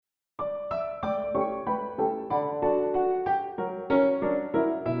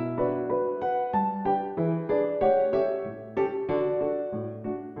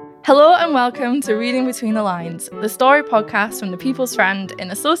Hello and welcome to Reading Between the Lines, the story podcast from The People's Friend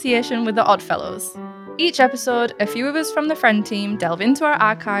in association with the Oddfellows. Each episode, a few of us from the Friend team delve into our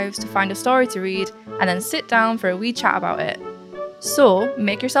archives to find a story to read and then sit down for a wee chat about it. So,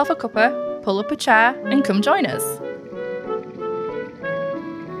 make yourself a cuppa, pull up a chair and come join us.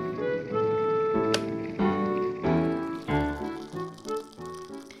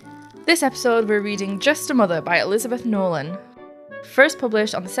 This episode we're reading Just a Mother by Elizabeth Nolan, first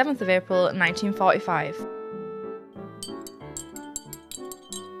published on the 7th of April 1945.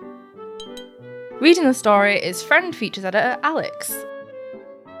 Reading the story is Friend features editor Alex.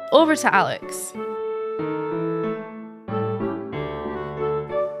 Over to Alex.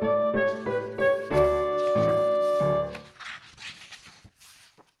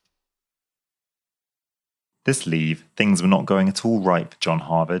 This leave, things were not going at all right for John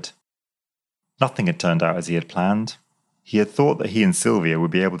Harvard. Nothing had turned out as he had planned. He had thought that he and Sylvia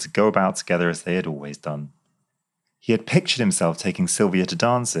would be able to go about together as they had always done. He had pictured himself taking Sylvia to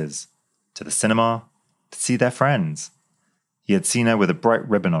dances, to the cinema, to see their friends. He had seen her with a bright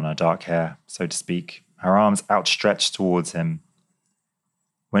ribbon on her dark hair, so to speak, her arms outstretched towards him.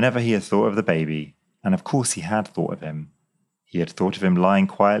 Whenever he had thought of the baby, and of course he had thought of him, he had thought of him lying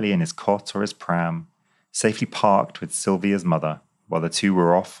quietly in his cot or his pram, safely parked with Sylvia's mother, while the two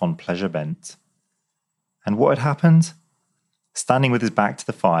were off on pleasure bent. And what had happened? Standing with his back to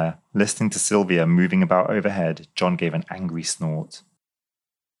the fire, listening to Sylvia moving about overhead, John gave an angry snort.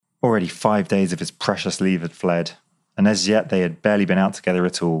 Already 5 days of his precious leave had fled, and as yet they had barely been out together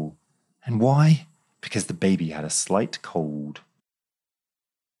at all. And why? Because the baby had a slight cold.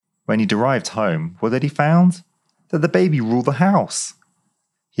 When he arrived home, what had he found? That the baby ruled the house.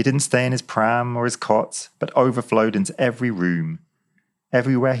 He didn't stay in his pram or his cot, but overflowed into every room.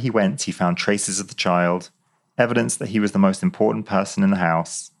 Everywhere he went, he found traces of the child, evidence that he was the most important person in the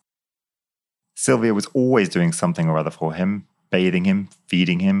house. Sylvia was always doing something or other for him, bathing him,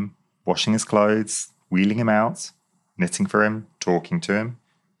 feeding him, washing his clothes, wheeling him out, knitting for him, talking to him,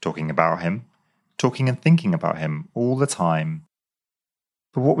 talking about him, talking and thinking about him all the time.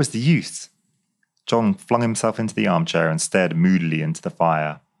 But what was the use? John flung himself into the armchair and stared moodily into the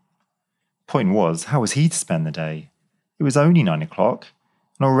fire. Point was, how was he to spend the day? It was only 9 o'clock,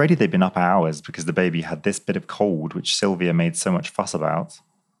 and already they'd been up hours because the baby had this bit of cold which Sylvia made so much fuss about.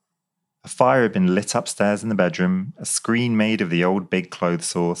 A fire had been lit upstairs in the bedroom, a screen made of the old big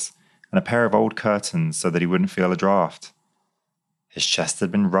clothes horse, and a pair of old curtains so that he wouldn't feel a draught. His chest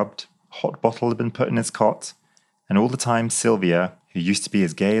had been rubbed, a hot bottle had been put in his cot, and all the time Sylvia, who used to be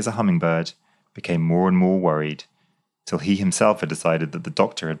as gay as a hummingbird, became more and more worried, till he himself had decided that the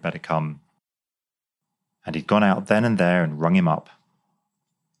doctor had better come. And he'd gone out then and there and rung him up.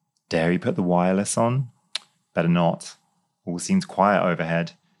 Dare he put the wireless on? Better not. All seemed quiet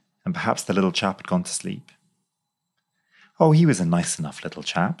overhead, and perhaps the little chap had gone to sleep. Oh, he was a nice enough little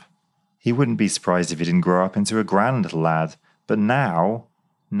chap. He wouldn't be surprised if he didn't grow up into a grand little lad. But now,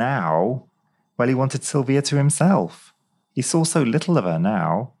 well, he wanted Sylvia to himself. He saw so little of her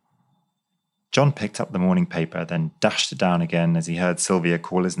now. John picked up the morning paper, then dashed it down again as he heard Sylvia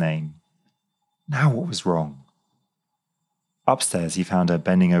call his name. Now what was wrong? Upstairs he found her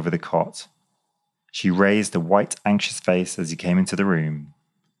bending over the cot. She raised a white, anxious face as he came into the room.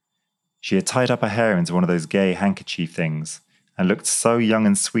 She had tied up her hair into one of those gay handkerchief things, and looked so young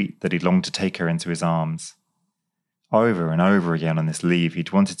and sweet that he longed to take her into his arms. Over and over again on this leave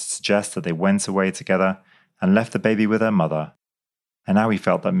he'd wanted to suggest that they went away together and left the baby with her mother, and now he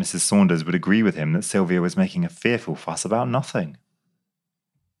felt that Mrs. Saunders would agree with him that Sylvia was making a fearful fuss about nothing.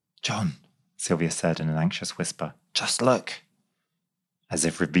 "John," Sylvia said in an anxious whisper, "just look." As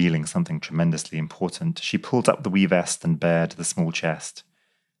if revealing something tremendously important, she pulled up the wee vest and bared the small chest.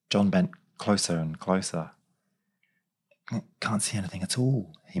 John bent closer and closer. "Can't see anything at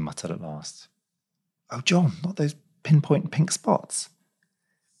all," he muttered at last. "Oh, John, not those pinpoint pink spots."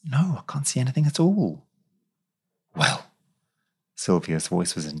 "No, I can't see anything at all." "Well," Sylvia's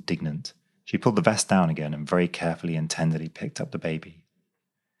voice was indignant. She pulled the vest down again and very carefully and tenderly picked up the baby.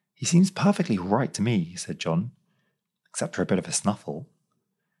 "He seems perfectly all right to me," said John, "except for a bit of a snuffle."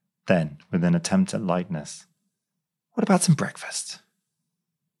 Then, with an attempt at lightness, "What about some breakfast?"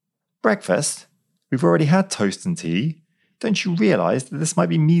 "Breakfast? We've already had toast and tea. Don't you realize that this might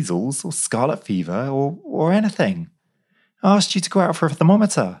be measles or scarlet fever or anything? I asked you to go out for a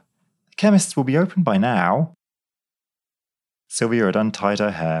thermometer. The chemists will be open by now." Sylvia had untied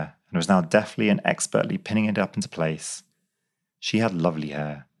her hair and was now deftly and expertly pinning it up into place. She had lovely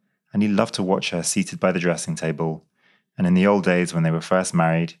hair, and he loved to watch her seated by the dressing table, and in the old days when they were first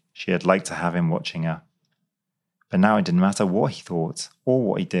married, she had liked to have him watching her. But now it didn't matter what he thought or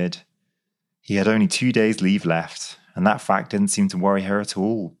what he did. He had only 2 days leave left, and that fact didn't seem to worry her at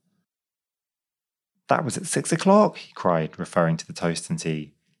all. "That was at 6 o'clock, he cried, referring to the toast and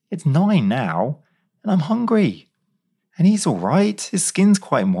tea. "It's 9 now, and I'm hungry. And he's all right, his skin's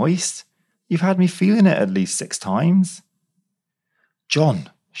quite moist. You've had me feeling it at least 6 times.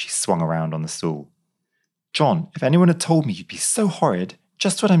 "John," she swung around on the stool. "John, if anyone had told me you'd be so horrid,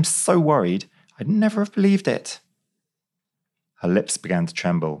 just when I'm so worried, I'd never have believed it." Her lips began to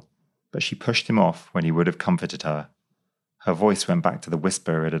tremble, but she pushed him off when he would have comforted her. Her voice went back to the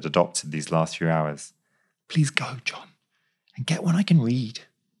whisper it had adopted these last few hours. "Please go, John, and get one I can read.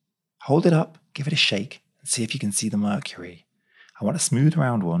 Hold it up, give it a shake, and see if you can see the mercury. I want a smooth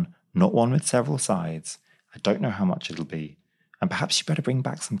round one, not one with several sides. I don't know how much it'll be. And perhaps you better bring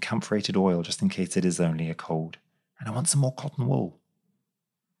back some camphorated oil just in case it is only a cold. And I want some more cotton wool."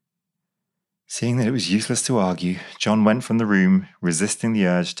 Seeing that it was useless to argue, John went from the room, resisting the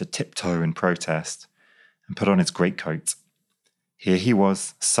urge to tiptoe in protest, and put on his greatcoat. Here he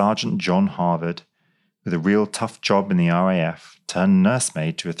was, Sergeant John Harvard, with a real tough job in the RAF, turned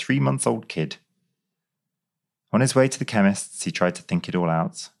nursemaid to a 3-month-old kid. On his way to the chemist's, he tried to think it all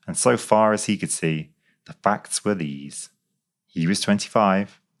out, and so far as he could see, the facts were these. He was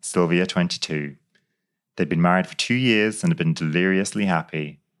 25, Sylvia 22. They'd been married for 2 years and had been deliriously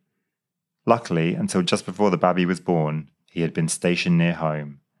happy. Luckily, until just before the baby was born, he had been stationed near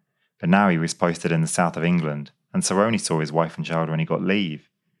home. But now he was posted in the south of England, and so only saw his wife and child when he got leave.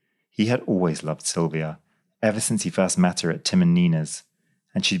 He had always loved Sylvia, ever since he first met her at Tim and Nina's,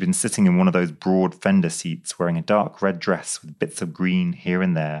 and she'd been sitting in one of those broad fender seats wearing a dark red dress with bits of green here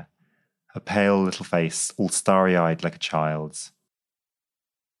and there, her pale little face all starry-eyed like a child's.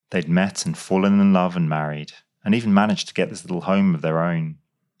 They'd met and fallen in love and married, and even managed to get this little home of their own.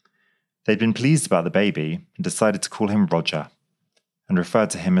 They'd been pleased about the baby and decided to call him Roger, and referred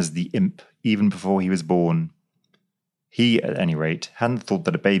to him as the imp even before he was born. He, at any rate, hadn't thought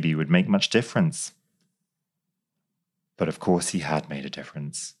that a baby would make much difference. But of course he had made a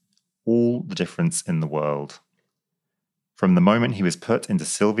difference. All the difference in the world. From the moment he was put into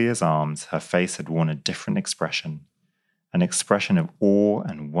Sylvia's arms, her face had worn a different expression. An expression of awe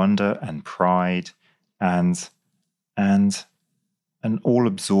and wonder and pride and an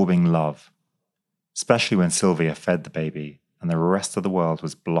all-absorbing love. Especially when Sylvia fed the baby and the rest of the world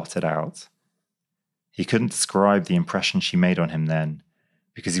was blotted out. He couldn't describe the impression she made on him then,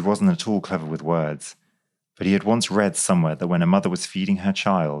 because he wasn't at all clever with words, but he had once read somewhere that when a mother was feeding her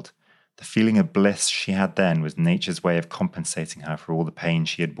child, the feeling of bliss she had then was nature's way of compensating her for all the pain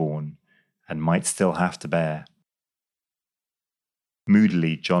she had borne, and might still have to bear.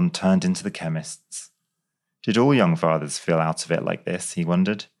 Moodily, John turned into the chemist's. Did all young fathers feel out of it like this, he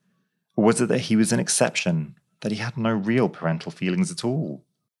wondered? Or was it that he was an exception, that he had no real parental feelings at all?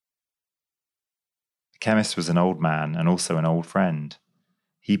 The chemist was an old man and also an old friend.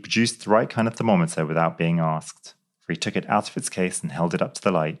 He produced the right kind of thermometer without being asked, for he took it out of its case and held it up to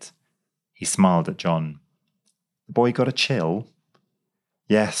the light. He smiled at John. "The boy got a chill?"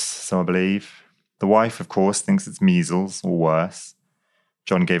 "Yes, so I believe. The wife, of course, thinks it's measles, or worse."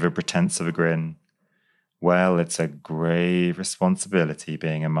 John gave a pretense of a grin. "Well, it's a grave responsibility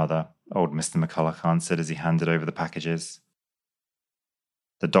being a mother," old Mr. McCulloch answered as he handed over the packages.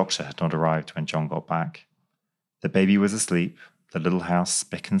 The doctor had not arrived when John got back. The baby was asleep, the little house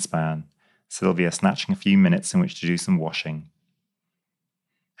spick and span, Sylvia snatching a few minutes in which to do some washing.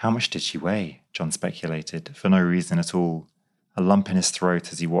 How much did she weigh? John speculated, for no reason at all, a lump in his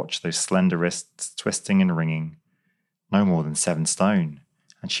throat as he watched those slender wrists twisting and wringing. No more than 7 stone,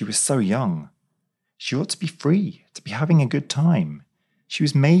 and she was so young. She ought to be free, to be having a good time. She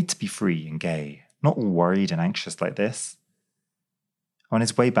was made to be free and gay, not all worried and anxious like this. On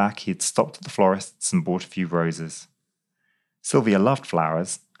his way back, he had stopped at the florist's and bought a few roses. Sylvia loved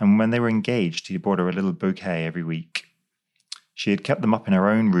flowers, and when they were engaged, he bought her a little bouquet every week. She had kept them up in her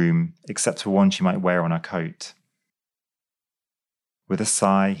own room, except for one she might wear on her coat. With a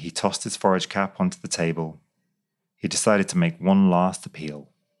sigh, he tossed his forage cap onto the table. He decided to make one last appeal.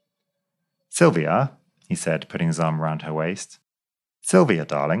 "Sylvia," he said, putting his arm around her waist. "Sylvia,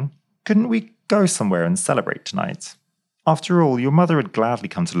 darling, couldn't we go somewhere and celebrate tonight? After all, your mother had gladly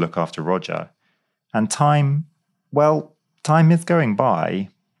come to look after Roger. And time is going by."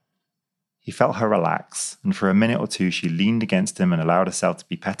 He felt her relax, and for a minute or two she leaned against him and allowed herself to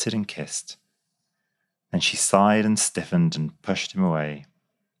be petted and kissed. Then she sighed and stiffened and pushed him away.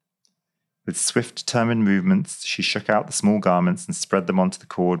 With swift, determined movements, she shook out the small garments and spread them onto the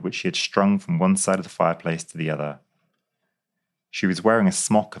cord which she had strung from one side of the fireplace to the other. She was wearing a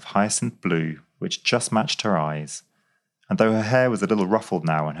smock of hyacinth blue, which just matched her eyes, and though her hair was a little ruffled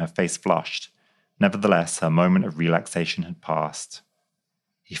now and her face flushed, nevertheless her moment of relaxation had passed.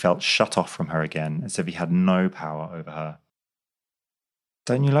 He felt shut off from her again, as if he had no power over her.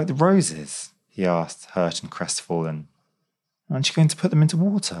 "Don't you like the roses?" he asked, hurt and crestfallen. "Aren't you going to put them into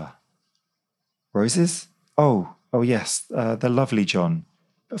water?" "Roses? Oh yes, they're lovely, John,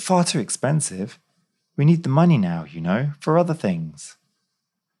 but far too expensive. We need the money now, you know, for other things."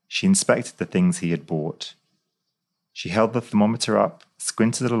 She inspected the things he had bought. She held the thermometer up,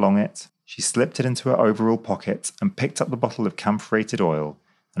 squinted along it. She slipped it into her overall pocket and picked up the bottle of camphorated oil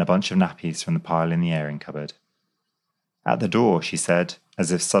and a bunch of nappies from the pile in the airing cupboard. At the door, she said, as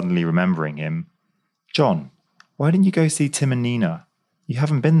if suddenly remembering him, "John, why didn't you go see Tim and Nina? You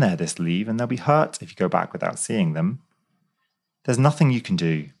haven't been there this leave, and they'll be hurt if you go back without seeing them. There's nothing you can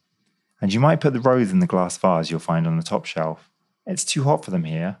do, and you might put the rose in the glass vase you'll find on the top shelf. It's too hot for them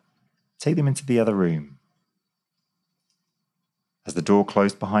here. Take them into the other room." As the door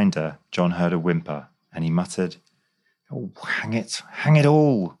closed behind her, John heard a whimper, and he muttered, "Oh, hang it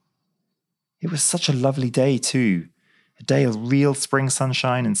all." It was such a lovely day too, a day of real spring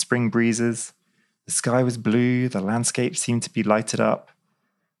sunshine and spring breezes. The sky was blue, the landscape seemed to be lighted up.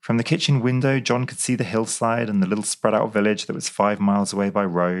 From the kitchen window, John could see the hillside and the little spread-out village that was 5 miles away by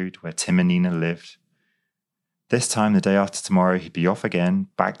road, where Tim and Nina lived. This time, the day after tomorrow, he'd be off again,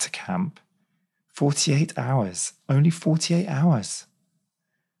 back to camp. 48 hours, only 48 hours.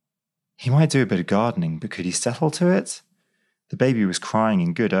 He might do a bit of gardening, but could he settle to it? The baby was crying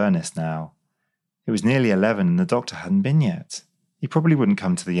in good earnest now. It was nearly 11 and the doctor hadn't been yet. He probably wouldn't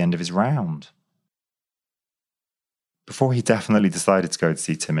come to the end of his round. Before he definitely decided to go to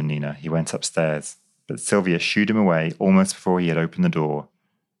see Tim and Nina, he went upstairs, but Sylvia shooed him away almost before he had opened the door.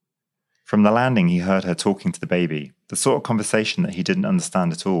 From the landing, he heard her talking to the baby, the sort of conversation that he didn't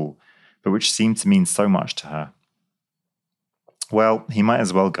understand at all, but which seemed to mean so much to her. Well, he might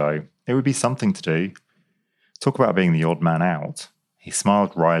as well go. It would be something to do. Talk about being the odd man out. He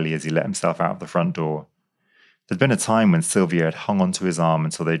smiled wryly as he let himself out of the front door. There'd been a time when Sylvia had hung onto his arm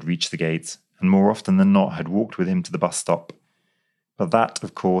until they'd reached the gate, and more often than not had walked with him to the bus stop. But that,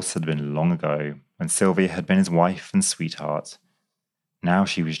 of course, had been long ago, when Sylvia had been his wife and sweetheart. Now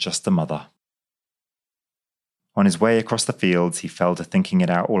she was just a mother. On his way across the fields, he fell to thinking it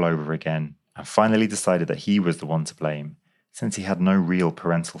out all over again, and finally decided that he was the one to blame, since he had no real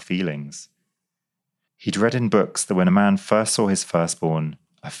parental feelings. He'd read in books that when a man first saw his firstborn,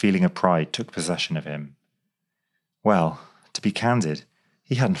 a feeling of pride took possession of him. Well, to be candid,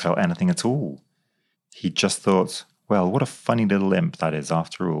 he hadn't felt anything at all. He'd just thought, well, what a funny little imp that is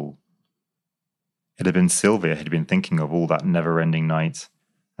after all. It had been Sylvia he'd been thinking of all that never-ending night,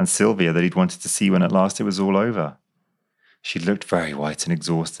 and Sylvia that he'd wanted to see when at last it was all over. She looked very white and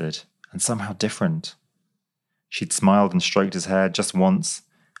exhausted, and somehow different. She'd smiled and stroked his hair just once,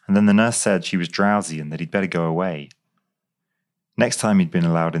 and then the nurse said she was drowsy and that he'd better go away. Next time he'd been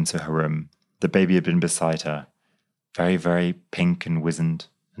allowed into her room, the baby had been beside her, very, very pink and wizened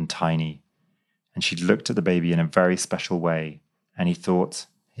and tiny, and she'd looked at the baby in a very special way, and he thought,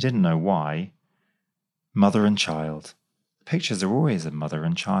 he didn't know why, mother and child. The pictures are always of mother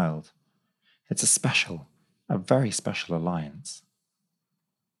and child. It's a very special alliance.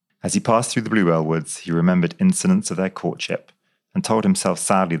 As he passed through the Bluebell Woods, he remembered incidents of their courtship, and told himself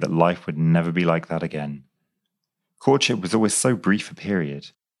sadly that life would never be like that again. Courtship was always so brief a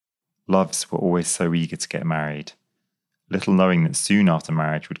period. Loves were always so eager to get married, little knowing that soon after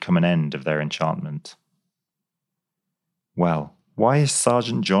marriage would come an end of their enchantment. Well, why is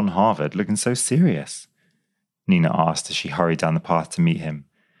Sergeant John Harvard looking so serious? Nina asked as she hurried down the path to meet him,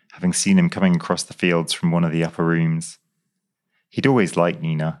 having seen him coming across the fields from one of the upper rooms. He'd always liked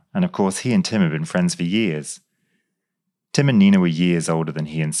Nina, and of course he and Tim had been friends for years. Tim and Nina were years older than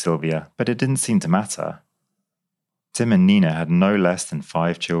he and Sylvia, but it didn't seem to matter. Tim and Nina had no less than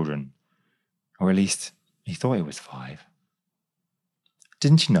 5 children. Or at least, he thought it was 5.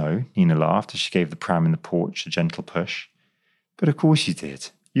 "Didn't you know?" Nina laughed as she gave the pram in the porch a gentle push. "But of course you did.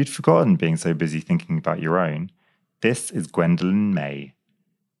 You'd forgotten, being so busy thinking about your own. This is Gwendolyn May.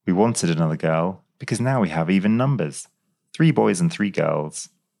 We wanted another girl, because now we have even numbers. 3 boys and 3 girls."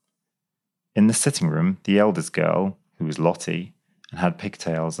 In the sitting room, the eldest girl, who was Lottie, and had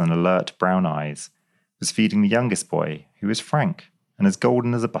pigtails and alert brown eyes, was feeding the youngest boy, who was Frank, and as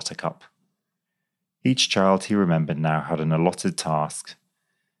golden as a buttercup. Each child he remembered now had an allotted task.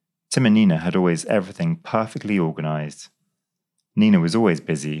 Tim and Nina had always everything perfectly organised. Nina was always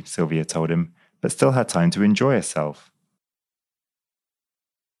busy, Sylvia told him, but still had time to enjoy herself.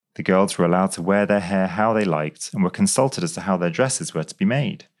 The girls were allowed to wear their hair how they liked and were consulted as to how their dresses were to be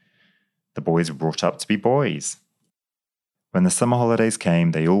made. The boys were brought up to be boys. When the summer holidays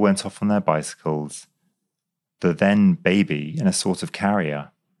came, they all went off on their bicycles, the then baby in a sort of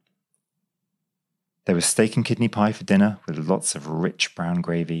carrier. There was steak and kidney pie for dinner with lots of rich brown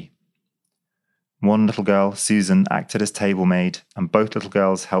gravy. One little girl, Susan, acted as table maid, and both little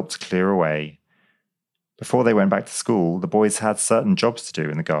girls helped clear away. Before they went back to school, the boys had certain jobs to do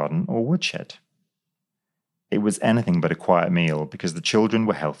in the garden or woodshed. It was anything but a quiet meal because the children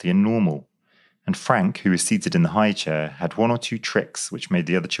were healthy and normal, and Frank, who was seated in the high chair, had one or two tricks which made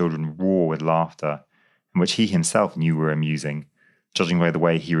the other children roar with laughter, and which he himself knew were amusing, judging by the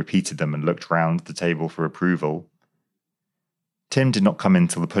way he repeated them and looked round the table for approval. Tim did not come in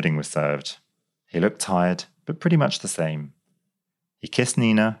till the pudding was served. He looked tired, but pretty much the same. He kissed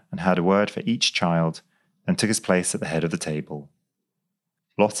Nina and had a word for each child, then took his place at the head of the table.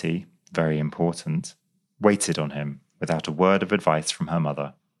 Lottie, very important, waited on him without a word of advice from her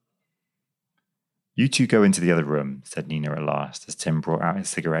mother. "You two go into the other room," said Nina at last, as Tim brought out his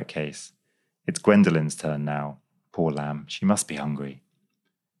cigarette case. "It's Gwendolyn's turn now. Poor lamb, she must be hungry."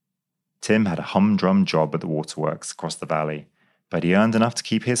 Tim had a humdrum job at the waterworks across the valley, but he earned enough to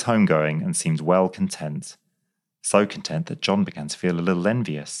keep his home going and seemed well content. So content that John began to feel a little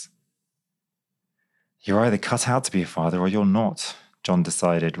envious. "You're either cut out to be a father or you're not," John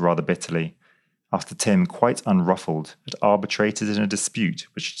decided rather bitterly, after Tim, quite unruffled, had arbitrated in a dispute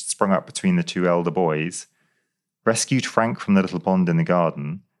which had sprung up between the two elder boys, rescued Frank from the little pond in the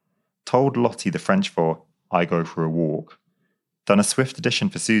garden, told Lottie the French for "I go for a walk," done a swift addition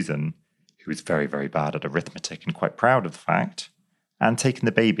for Susan, who was very, very bad at arithmetic and quite proud of the fact, and taken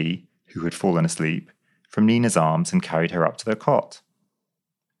the baby, who had fallen asleep, from Nina's arms and carried her up to their cot.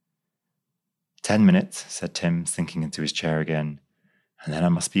 10 minutes, said Tim, sinking into his chair again, and then I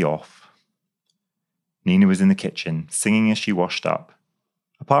must be off. Nina was in the kitchen, singing as she washed up.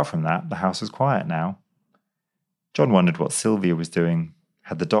 Apart from that, the house was quiet now. John wondered what Sylvia was doing.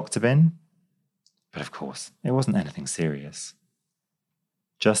 Had the doctor been? But of course, it wasn't anything serious.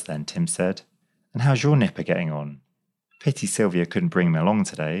 Just then Tim said, "And how's your nipper getting on? Pity Sylvia couldn't bring me along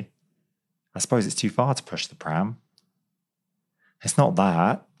today. I suppose it's too far to push the pram." "It's not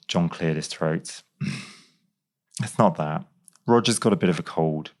that," John cleared his throat. "It's not that. Roger's got a bit of a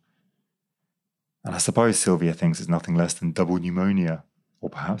cold. And I suppose Sylvia thinks it's nothing less than double pneumonia, or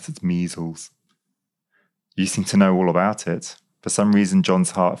perhaps it's measles." You seem to know all about it. For some reason,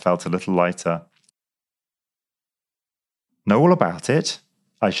 John's heart felt a little lighter. "Know all about it?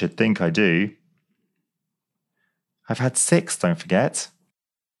 I should think I do. I've had 6, don't forget.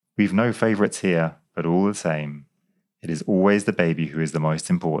 We've no favourites here, but all the same, it is always the baby who is the most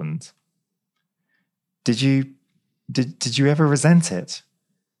important." Did you ever resent it?"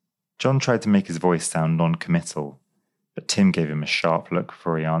 John tried to make his voice sound non-committal, but Tim gave him a sharp look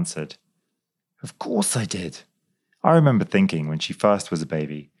before he answered. "Of course I did. I remember thinking when she first was a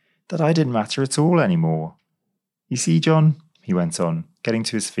baby that I didn't matter at all anymore. You see, John," he went on, getting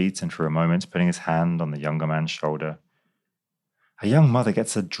to his feet and for a moment putting his hand on the younger man's shoulder, "a young mother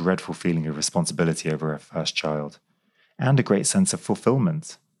gets a dreadful feeling of responsibility over her first child, and a great sense of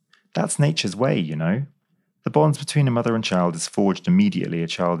fulfillment. That's nature's way, you know. The bonds between a mother and child is forged immediately a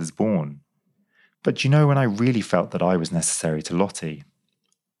child is born. But you know when I really felt that I was necessary to Lottie?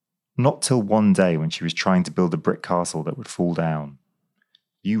 Not till one day when she was trying to build a brick castle that would fall down.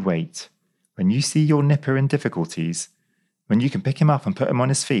 You wait. When you see your nipper in difficulties, when you can pick him up and put him on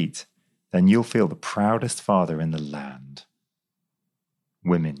his feet, then you'll feel the proudest father in the land."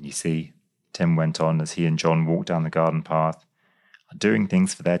 Women, you see, Tim went on as he and John walked down the garden path, are doing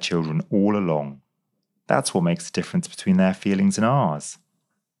things for their children all along. That's what makes the difference between their feelings and ours.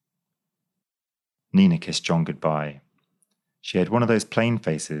 Nina kissed John goodbye. She had one of those plain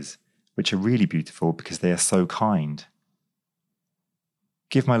faces, which are really beautiful because they are so kind.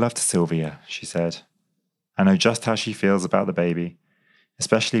 "Give my love to Sylvia," she said. "I know just how she feels about the baby,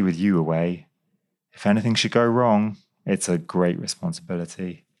 especially with you away. If anything should go wrong, it's a great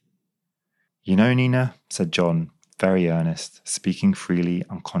responsibility." "You know, Nina," said John, very earnest, speaking freely,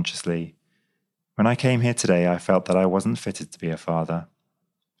 unconsciously, "when I came here today, I felt that I wasn't fitted to be a father."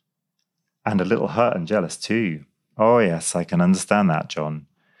 "And a little hurt and jealous too. Oh yes, I can understand that, John.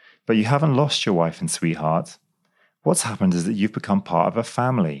 But you haven't lost your wife and sweetheart. What's happened is that you've become part of a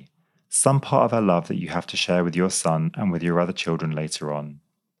family, some part of our love that you have to share with your son and with your other children later on."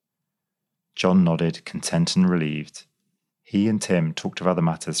 John nodded, content and relieved. He and Tim talked of other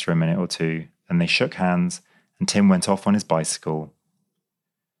matters for a minute or two, then they shook hands, and Tim went off on his bicycle.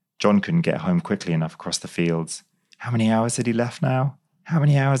 John couldn't get home quickly enough across the fields. How many hours had he left now? How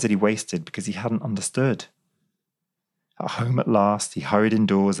many hours had he wasted because he hadn't understood? At home at last, he hurried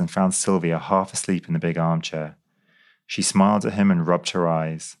indoors and found Sylvia half asleep in the big armchair. She smiled at him and rubbed her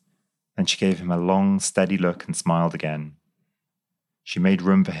eyes. Then she gave him a long, steady look and smiled again. She made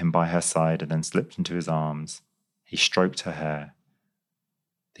room for him by her side and then slipped into his arms. He stroked her hair.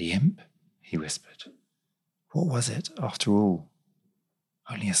 "The imp?" he whispered. "What was it, after all?"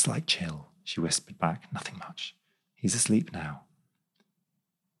 "Only a slight chill," she whispered back. "Nothing much. He's asleep now."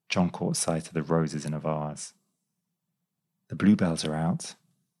 John caught sight of the roses in a vase. "The bluebells are out,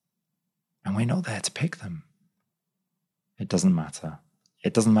 and we're not there to pick them." "It doesn't matter.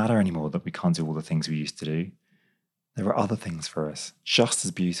 It doesn't matter anymore that we can't do all the things we used to do. There are other things for us, just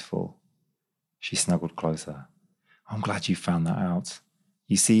as beautiful." She snuggled closer. "I'm glad you found that out.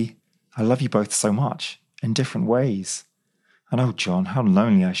 You see, I love you both so much, in different ways. And oh, John, how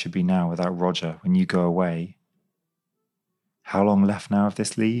lonely I should be now without Roger when you go away." How long left now of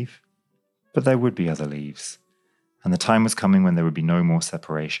this leave? But there would be other leaves, and the time was coming when there would be no more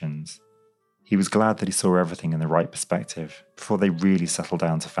separations. He was glad that he saw everything in the right perspective before they really settled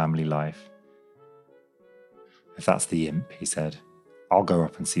down to family life. "If that's the imp," he said, "I'll go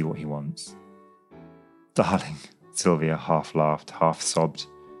up and see what he wants." "Darling," Sylvia half laughed, half sobbed.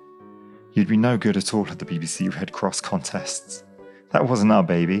 "You'd be no good at all at the BBC Red Cross contests. That wasn't our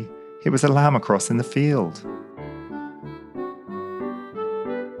baby. It was a lamb across in the field."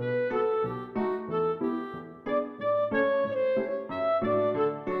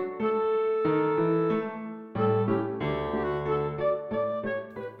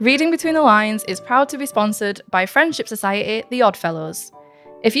 Reading Between the Lines is proud to be sponsored by Friendship Society, The Oddfellows.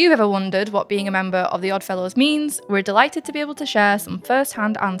 If you've ever wondered what being a member of The Oddfellows means, we're delighted to be able to share some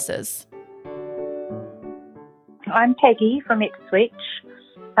first-hand answers. I'm Peggy from Ipswich,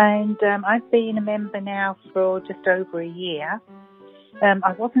 and I've been a member now for just over a year.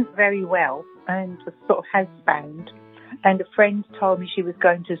 I wasn't very well and was sort of housebound, and a friend told me she was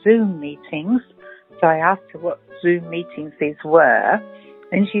going to Zoom meetings, so I asked her what Zoom meetings these were,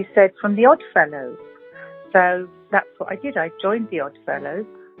 and she said from the Oddfellows. So that's what I did. I joined the Oddfellows,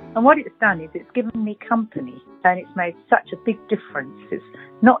 and what it's done is it's given me company, and it's made such a big difference. It's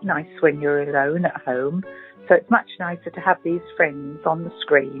not nice when you're alone at home, so it's much nicer to have these friends on the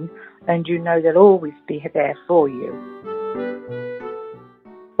screen, and you know they'll always be there for you.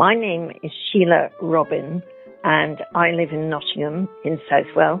 My name is Sheila Robin, and I live in Nottingham in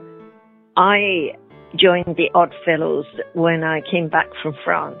Southwell. I joined the Oddfellows when I came back from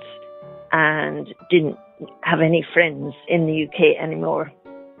France and didn't have any friends in the UK anymore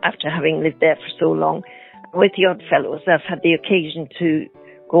after having lived there for so long. With the Oddfellows, I've had the occasion to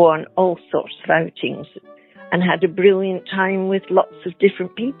go on all sorts of outings and had a brilliant time with lots of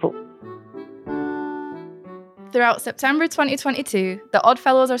different people. Throughout September 2022, the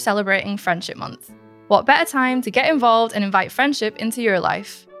Oddfellows are celebrating Friendship Month. What better time to get involved and invite friendship into your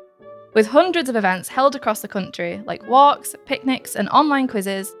life? With hundreds of events held across the country, like walks, picnics, and online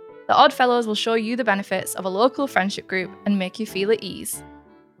quizzes, the Oddfellows will show you the benefits of a local friendship group and make you feel at ease.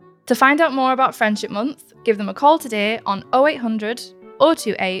 To find out more about Friendship Month, give them a call today on 0800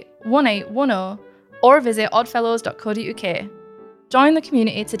 028 1810 or visit oddfellows.co.uk. Join the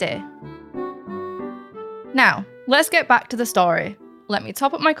community today. Now, let's get back to the story. Let me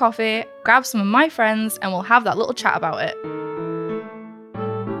top up my coffee, grab some of my friends, and we'll have that little chat about it.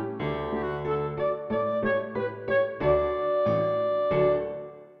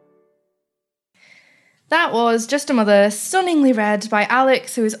 That was Just a Mother, stunningly read by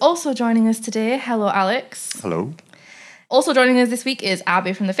Alex, who is also joining us today. Hello, Alex. Hello. Also joining us this week is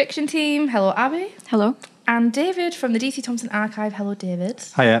Abby from the fiction team. Hello, Abby. Hello. And David from the DC Thompson Archive. Hello, David.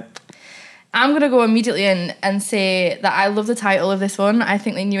 Hiya. I'm going to go immediately in and say that I love the title of this one. I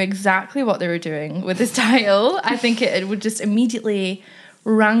think they knew exactly what they were doing with this title. I think it would just immediately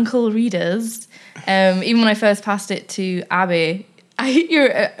rankle readers. Even when I first passed it to Abby,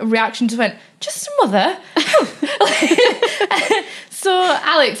 your reaction just went, "Just a Mother?" So,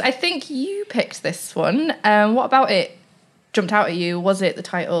 Alex, I think you picked this one. What about it jumped out at you? Was it the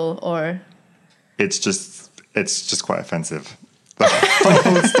title or...? It's just quite offensive. The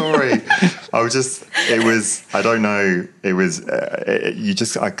whole story. I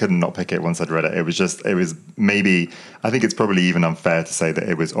couldn't not pick it once I'd read it. It was maybe, I think it's probably even unfair to say that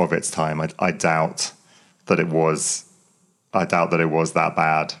it was of its time. I doubt that it was that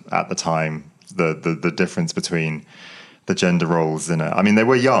bad at the time. The difference between the gender roles in it. I mean, they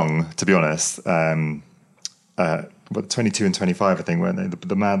were young, to be honest. 22 and 25, I think, weren't they?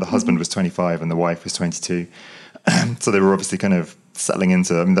 The husband was 25 and the wife was 22. So they were obviously kind of settling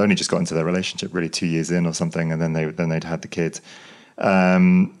into. I mean, they only just got into their relationship really 2 years in or something, and then they'd had the kid.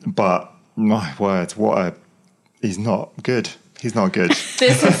 But my word, what he's not good. He's not good.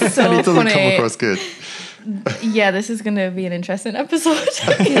 This is so and he doesn't funny. come across good. Yeah, this is going to be an interesting episode. I just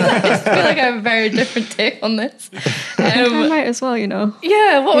feel like I have a very different take on this. I might as well, you know.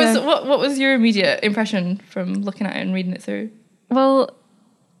 Yeah, what was your immediate impression from looking at it and reading it through? Well,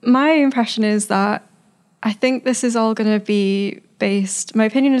 my impression is that I think this is all going to be based, my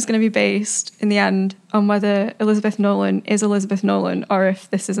opinion is going to be based in the end on whether Elizabeth Nolan is Elizabeth Nolan or if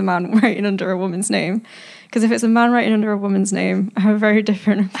this is a man writing under a woman's name. Because if it's a man writing under a woman's name, I have a very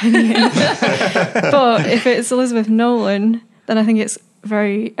different opinion. But if it's Elizabeth Nolan, then I think it's a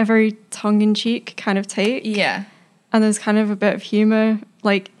very tongue-in-cheek kind of take. Yeah. And there's kind of a bit of humour.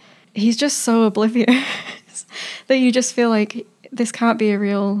 Like, he's just so oblivious that you just feel like this can't be a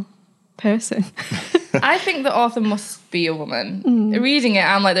real person. I think the author must be a woman. Reading it,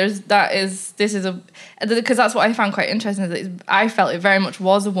 I'm like, because that's what I found quite interesting. Is that I felt it very much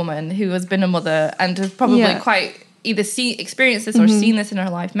was a woman who has been a mother and has probably quite either experienced this or seen this in her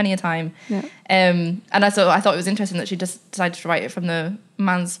life many a time. Yeah. And I thought it was interesting that she just decided to write it from the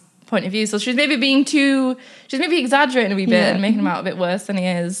man's point of view. So she's maybe exaggerating a wee bit and making him out a bit worse than he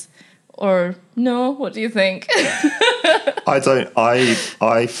is. Or no? What do you think?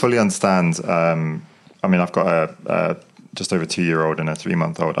 I fully understand. I mean, I've got a just over 2-year-old and a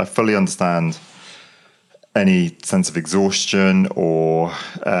 3-month-old. I fully understand any sense of exhaustion or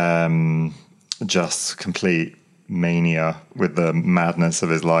just complete mania with the madness of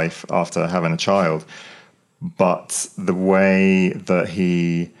his life after having a child. But the way that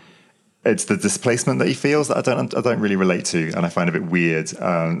it's the displacement that he feels that I don't really relate to, and I find it a bit weird.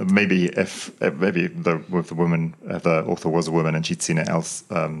 Maybe if the author was a woman and she'd seen it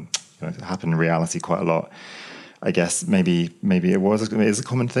happen in reality quite a lot, I guess maybe it is a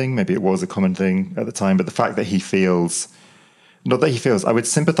common thing. Maybe it was a common thing at the time. But the fact that he feels, not that he feels, I would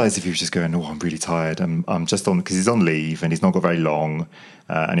sympathise if he was just going, "Oh, I'm really tired. I'm just on," because he's on leave and he's not got very long,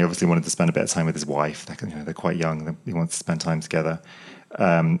 and he obviously wanted to spend a bit of time with his wife. They're quite young. He wants to spend time together.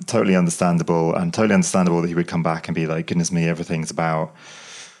 Totally understandable, and totally understandable that he would come back and be like, "Goodness me, everything's about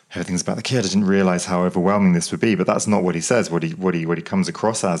the kid. I didn't realize how overwhelming this would be." But that's not what he says. What he comes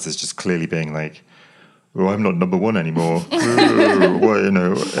across as is just clearly being like, "Oh, I'm not number one anymore." Well,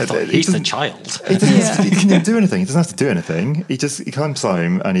 he's the child. He can't do anything. He doesn't have to do anything. He comes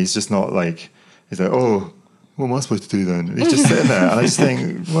home and he's just not like, he's like, "Oh, what am I supposed to do then?" And he's just sitting there, and I just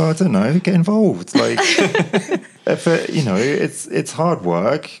think, well, I don't know, get involved. Like, if it's hard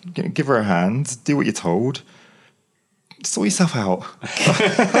work. Give her a hand. Do what you're told. Sort yourself out.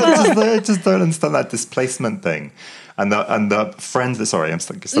 I just don't understand that displacement thing. And the friends. Sorry, I'm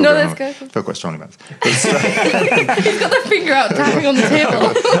still going on. I feel quite strongly about this. He's got the finger out tapping on the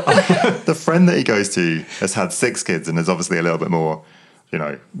table. The friend that he goes to has had 6 kids and is obviously a little bit more,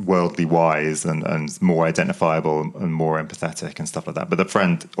 worldly wise and more identifiable and more empathetic and stuff like that. But the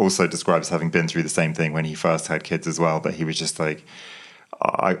friend also describes having been through the same thing when he first had kids as well, that he was just like,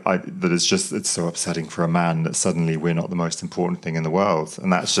 it's so upsetting for a man that suddenly we're not the most important thing in the world.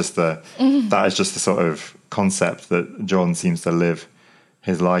 And that is just the sort of concept that John seems to live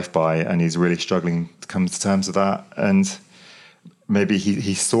his life by, and he's really struggling to come to terms with that. And maybe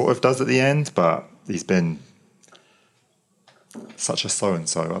he sort of does at the end, but he's been such a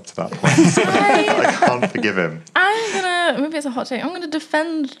so-and-so up to that point. So I can't forgive him. Maybe it's a hot take, I'm going to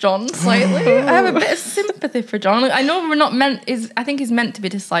defend John slightly. I have a bit of sympathy for John. I know I think he's meant to be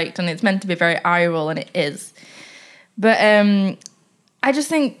disliked and it's meant to be very eye roll, and it is. But I just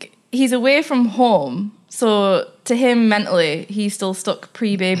think he's away from home, so to him mentally, he's still stuck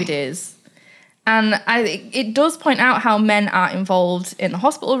pre-baby days. And it does point out how men are involved in the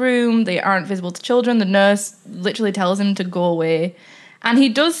hospital room. They aren't visible to children. The nurse literally tells him to go away. And he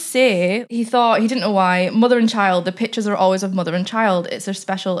does say, he didn't know why, mother and child, the pictures are always of mother and child. It's a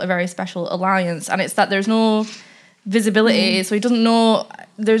very special alliance. And it's that there's no visibility. So he doesn't know,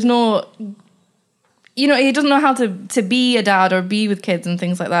 he doesn't know how to be a dad or be with kids and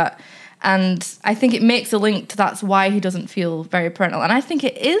things like that. And I think it makes a link to that's why he doesn't feel very parental. And I think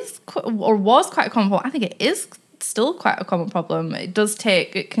it is, or was quite a common problem. I think it is still quite a common problem. It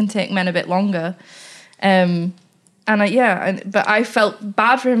can take men a bit longer. But I felt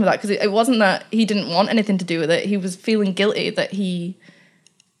bad for him with that, because it wasn't that he didn't want anything to do with it. He was feeling guilty that he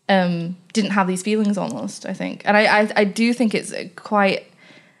didn't have these feelings almost, I think. And I do think it's quite...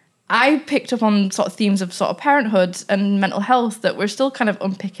 I picked up on sort of themes of sort of parenthood and mental health that we're still kind of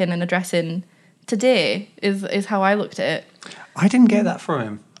unpicking and addressing today, is how I looked at it. I didn't get that from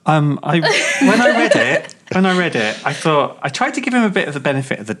him. When I read it, when I read it, I thought, I tried to give him a bit of the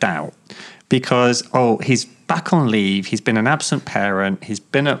benefit of the doubt because, he's back on leave. He's been an absent parent. He's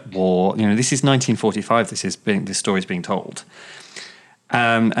been at war. This is 1945. This story is being told.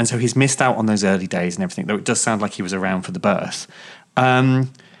 And so he's missed out on those early days and everything, though it does sound like he was around for the birth.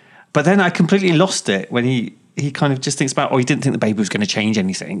 But then I completely lost it when he kind of just thinks about, he didn't think the baby was going to change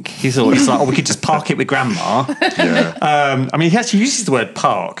anything. He thought it's like, we could just park it with grandma. Yeah. He actually uses the word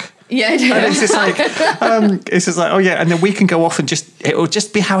park. Yeah, and it's just like, and then we can go off and it'll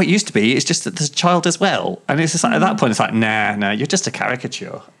just be how it used to be. It's just that there's a child as well. And it's just like, at that point, it's like, nah, you're just a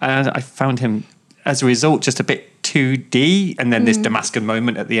caricature. And I found him, as a result, just a bit 2D, and then this Damascus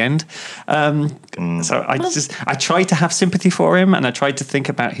moment at the end. So I tried to have sympathy for him, and I tried to think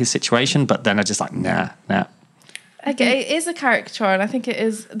about his situation, but then I just like, nah. Okay, it is a caricature, and I think it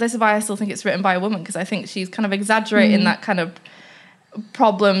is. This is why I still think it's written by a woman, because I think she's kind of exaggerating that kind of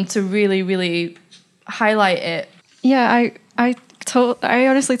problem to really, really highlight it. Yeah, I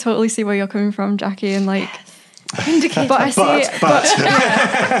honestly totally see where you're coming from, Jackie, and like. But I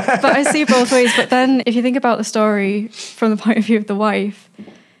see both ways. But then if you think about the story from the point of view of the wife,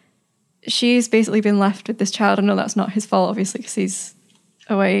 she's basically been left with this child. I know that's not his fault, obviously, because he's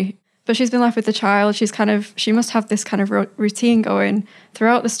away. But she's been left with the child. She must have this kind of routine going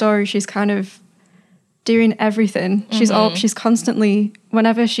throughout the story. She's kind of doing everything. She's constantly,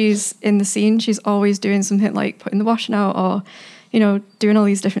 whenever she's in the scene, she's always doing something like putting the washing out or, doing all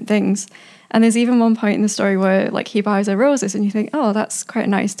these different things. And there's even one point in the story where like he buys her roses and you think, oh, that's quite a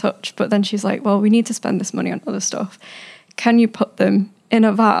nice touch. But then she's like, well, we need to spend this money on other stuff. Can you put them in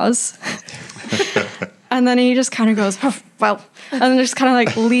a vase? And then he just kind of goes, oh, well, and then just kind of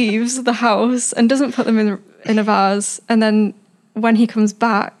like leaves the house and doesn't put them in a vase. And then when he comes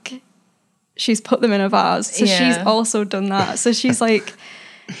back, she's put them in a vase. So she's also done that. So she's like,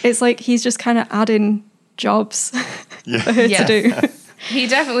 it's like he's just kind of adding jobs for her to do. He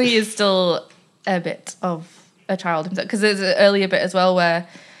definitely is still a bit of a child himself, because there's an earlier bit as well where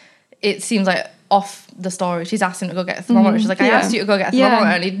it seems like off the story she's asked him to go get a thermometer. She's like, I asked you to go get a thermometer,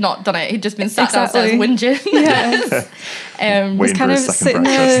 and he'd not done it. He'd just been sat downstairs whinging. He's kind of sitting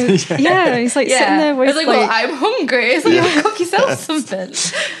there. He's like sitting there with, it's like, well, I'm hungry. It's like, cook yourself something.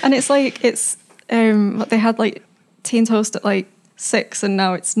 And it's like, what they had like tea and toast at like 6 and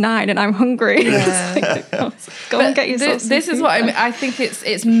now it's 9 and I'm hungry. Go and get yourself this is what I think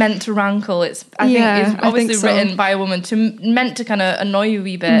it's meant to rankle. I think it's obviously written by a woman meant to kind of annoy you a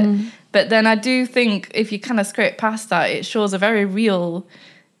wee bit. But then I do think if you kind of scrape past that, it shows a very real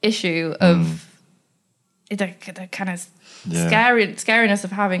issue of the kind of scariness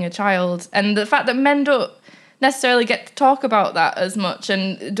of having a child, and the fact that men don't necessarily get to talk about that as much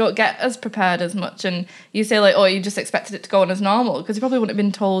and don't get as prepared as much. And you say like, oh, you just expected it to go on as normal, because you probably wouldn't have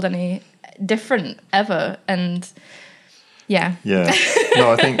been told any different ever. And no, I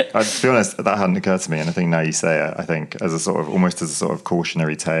think to be honest, that hadn't occurred to me, and I think now you say it, I think as a sort of almost as a sort of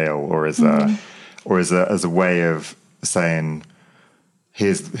cautionary tale, or as a way of saying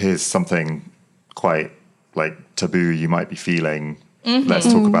here's something quite like taboo you might be feeling. Let's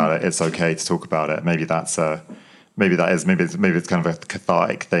talk about it. It's okay to talk about it. Maybe it's kind of a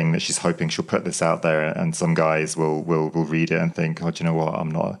cathartic thing that she's hoping she'll put this out there, and some guys will read it and think, oh, do you know what? I'm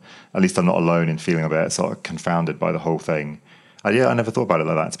not alone in feeling a bit sort of confounded by the whole thing. I never thought about it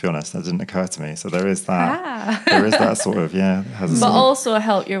like that, to be honest. That didn't occur to me. So there is that. There is that sort of but also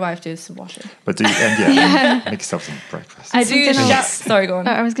help your wife do some washing. But make yourself some breakfast. I do. Sorry, go on.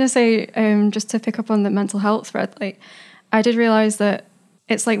 I was going to say, just to pick up on the mental health thread, like, I did realise that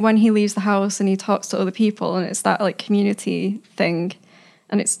it's like when he leaves the house and he talks to other people, and it's that like community thing,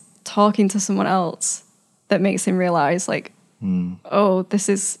 and it's talking to someone else that makes him realise like, oh, this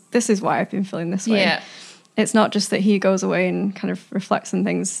is why I've been feeling this way. Yeah. It's not just that he goes away and kind of reflects on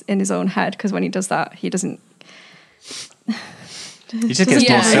things in his own head, because when he does that, he doesn't... He just gets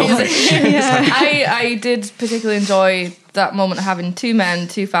more selfish. I did particularly enjoy that moment of having two men,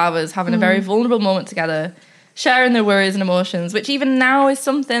 two fathers, having a very vulnerable moment together, sharing their worries and emotions, which even now is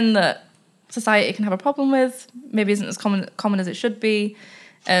something that society can have a problem with, maybe isn't as common as it should be.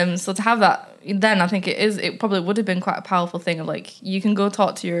 So to have that, then I think it probably would have been quite a powerful thing of like, you can go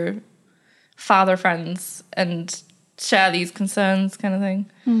talk to your father friends and share these concerns, kind of thing.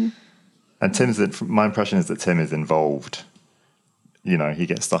 And my impression is that Tim is involved. You know, he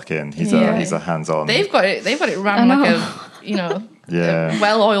gets stuck in. He's a hands-on. They've got it ran like a a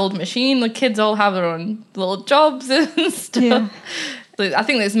well-oiled machine. The kids all have their own little jobs and stuff. I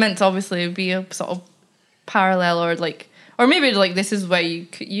think it's meant to obviously be a sort of parallel or or maybe like this is where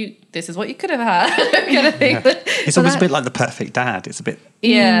this is what you could have had kind of thing. It's almost a bit like The Perfect Dad. It's a bit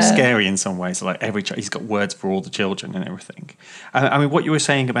scary in some ways. So like he's got words for all the children and everything. I mean, what you were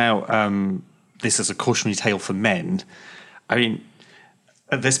saying about this as a cautionary tale for men. I mean,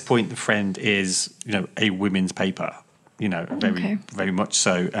 at this point, The Friend is a women's paper. Very much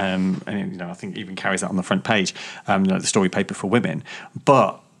so. And I think it even carries that on the front page. The story paper for women,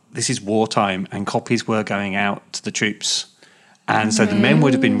 but this is wartime, and copies were going out to the troops, and so the men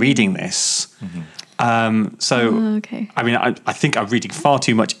would have been reading this. I mean, I think I'm reading far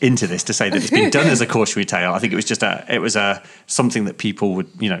too much into this to say that it's been done as a cautionary tale. I think it was just something that people would,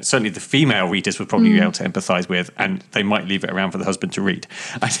 certainly the female readers would probably be able to empathise with, and they might leave it around for the husband to read.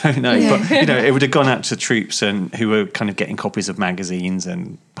 I don't know, but it would have gone out to troops and who were kind of getting copies of magazines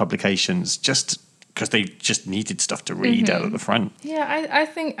and publications just because they just needed stuff to read out at the front. Yeah, I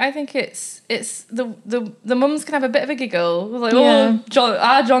think it's the mums can have a bit of a giggle, like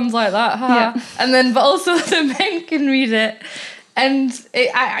John's like that, and then but also the men can read it, and it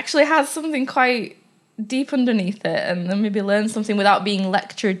actually has something quite deep underneath it, and then maybe learn something without being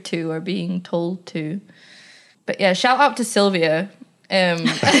lectured to or being told to. But yeah, shout out to Sylvia. I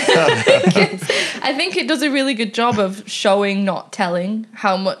think it does a really good job of showing, not telling,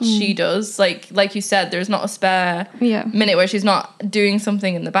 how much she does. Like you said, there's not a spare minute where she's not doing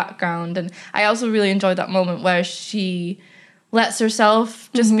something in the background. And I also really enjoyed that moment where she lets herself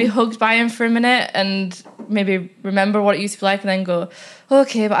just be hugged by him for a minute and maybe remember what it used to be like, and then go,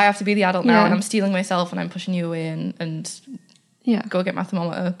 okay, but I have to be the adult now, and I'm stealing myself and I'm pushing you away, and go get my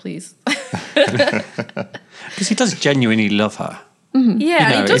thermometer, please. Because he does genuinely love her.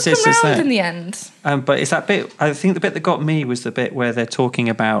 Yeah, it does come around in the end. But it's that bit, I think the bit that got me was the bit where they're talking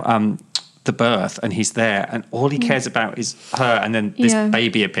about the birth, and he's there, and all he cares about is her, and then this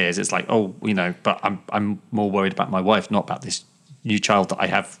baby appears. It's like, but I'm more worried about my wife, not about this new child that I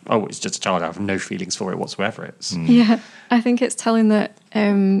have. Oh, it's just a child. I have no feelings for it whatsoever. It's Yeah, I think it's telling that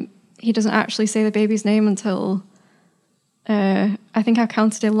he doesn't actually say the baby's name until I think I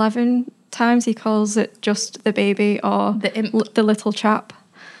counted 11 times he calls it just the baby or the little chap.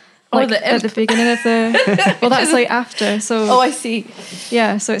 Like the at the beginning of the well, that's like after. So I see.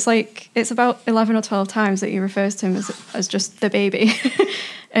 Yeah, so it's about 11 or 12 times that he refers to him as just the baby,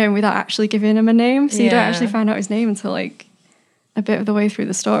 without actually giving him a name. So you don't actually find out his name until like a bit of the way through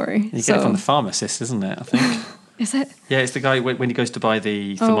the story. You get it from the pharmacist, isn't it? I think. Is it? Yeah, it's the guy when he goes to buy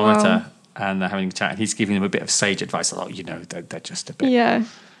the thermometer and they're having a chat, and he's giving him a bit of sage advice. Like, they're just a bit. Yeah.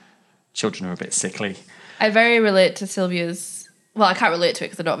 Children are a bit sickly. I very relate to Sylvia's. Well, I can't relate to it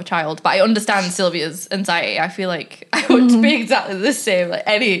because I don't have a child, but I understand Sylvia's anxiety. I feel like I would be exactly the same. Like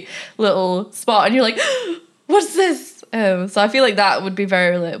any little spot, and you're like, "What's this?" So I feel like that would be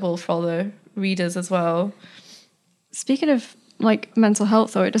very relatable for all the readers as well. Speaking of like mental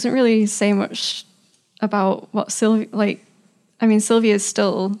health, though, it doesn't really say much about what Sylvia. Like, I mean, Sylvia is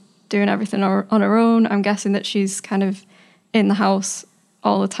still doing everything on her own. I'm guessing that she's kind of in the house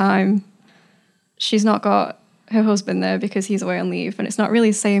all the time. She's not got her husband there because he's away on leave, and it's not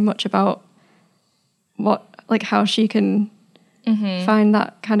really saying much about how she can find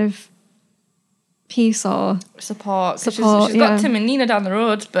that kind of peace or support. She's got Tim and Nina down the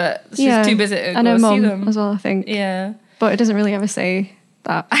road, but she's too busy to go see them as well, I think. Yeah, but it doesn't really ever say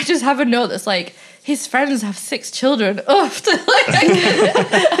that. I just have a note that's like, his friends have 6 children. I was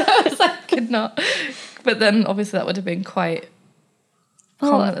like, could not. But then obviously that would have been quite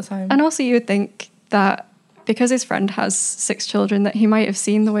common at the time. And also you would think that because his friend has 6 children, that he might have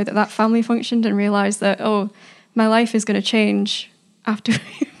seen the way that family functioned and realised that, my life is going to change after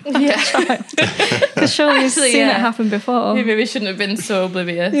because surely he's seen it happen before. He maybe shouldn't have been so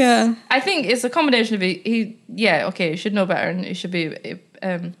oblivious. Yeah. I think it's a combination of he should know better and he should be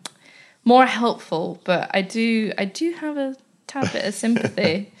more helpful, but I do have a tad bit of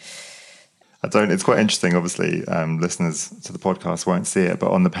sympathy. It's quite interesting, obviously, listeners to the podcast won't see it,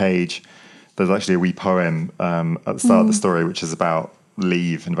 but on the page, there's actually a wee poem at the start of the story, which is about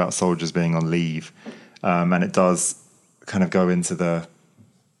leave and about soldiers being on leave. And it does kind of go into the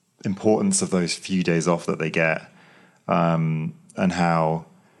importance of those few days off that they get, and how,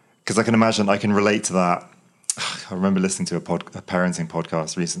 because I can imagine, I can relate to that. I remember listening to a parenting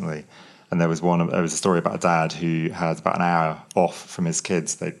podcast recently, and there was a story about a dad who had about an hour off from his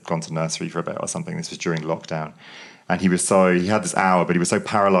kids. They'd gone to nursery for a bit or something. This was during lockdown. And he had this hour, but he was so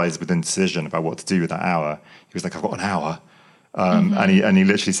paralyzed with indecision about what to do with that hour. He was like, I've got an hour. And he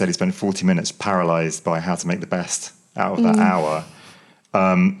literally said he spent 40 minutes paralyzed by how to make the best out of that hour.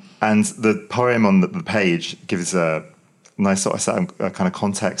 And the poem on the page gives a nice sort of kind of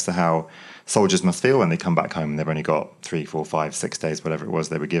context to how soldiers must feel when they come back home and they've only got 3, 4, 5, 6 days, whatever it was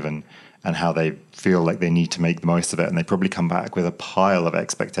they were given, and how they feel like they need to make the most of it. And they probably come back with a pile of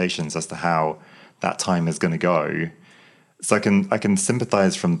expectations as to how that time is going to go. So I can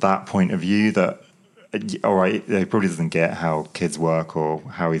sympathize from that point of view that, all right, he probably doesn't get how kids work or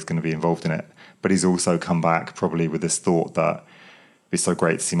how he's going to be involved in it. But he's also come back probably with this thought that it's so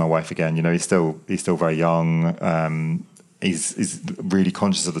great to see my wife again. You know, he's still very young. He's really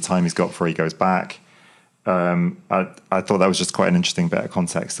conscious of the time he's got before he goes back. I thought that was just quite an interesting bit of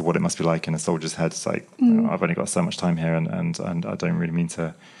context of what it must be like in a soldier's head. It's like, I've only got so much time here, and I don't really mean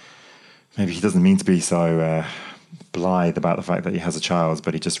to. Maybe he doesn't mean to be so blithe about the fact that he has a child,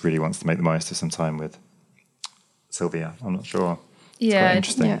 but he just really wants to make the most of some time with Sylvia. I'm not sure. Yeah,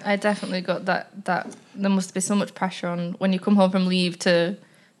 interesting. yeah, I definitely got that there must be so much pressure on when you come home from leave to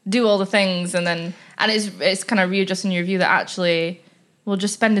do all the things, and it's kind of readjusting your view that actually, well,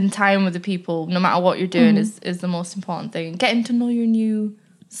 just spending time with the people, no matter what you're doing, is the most important thing. Getting to know your new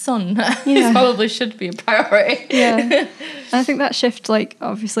son probably should be a priority. Yeah, and I think that shift, like,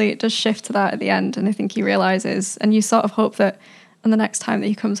 obviously it does shift to that at the end, and I think he realises, and you sort of hope that on the next time that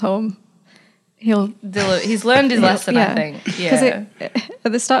he comes home, he's learned his lesson, I think. Yeah. Because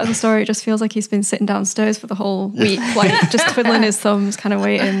at the start of the story, it just feels like he's been sitting downstairs for the whole week, like just twiddling his thumbs, kind of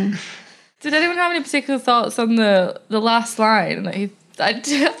waiting. Did anyone have any particular thoughts on the last line? That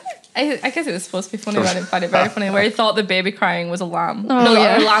I guess it was supposed to be funny, but I didn't find it very funny, where he thought the baby crying was a lamb. Oh,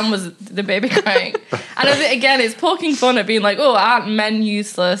 yeah. A lamb was the baby crying. And again, it's poking fun at being like, oh, aren't men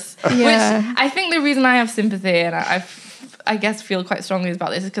useless? Yeah. Which I think the reason I have sympathy, and I guess feel quite strongly about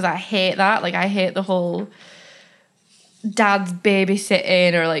this, is because I hate that. Like, I hate the whole dad's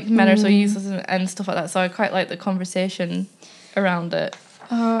babysitting, or like men are so useless and stuff like that. So I quite like the conversation around it.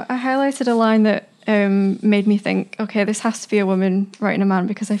 I highlighted a line that made me think, okay, this has to be a woman writing a man,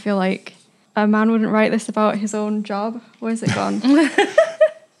 because I feel like a man wouldn't write this about his own job. Where's it gone?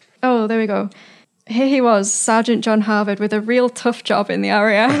 Oh, there we go. Here he was, Sergeant John Harvard, with a real tough job in the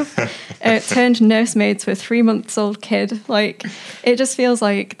RAF, turned nursemaid to a 3-month-old kid. Like, it just feels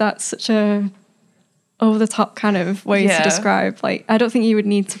like that's such a over-the-top kind of way to describe. Like, I don't think you would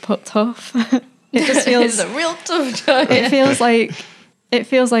need to put tough. It just feels... It's a real tough job. It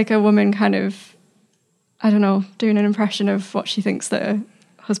feels like a woman kind of, I don't know, doing an impression of what she thinks that her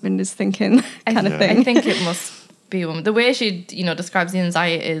husband is thinking, kind of thing. I think it must be a woman. The way she, describes the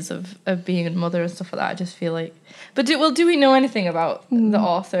anxieties of being a mother and stuff like that, I just feel like... But do we know anything about the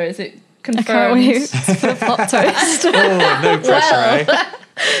author? Is it confirmed? I can't wait for the plot twist. Oh, no pressure,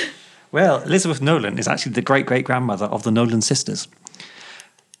 eh? Well, Elizabeth Nolan is actually the great-great-grandmother of the Nolan sisters.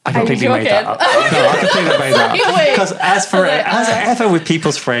 I completely made that up. No, I completely made that up. Because as ever with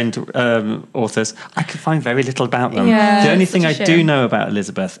People's Friend authors, I could find very little about them. Yeah, the only thing I do know about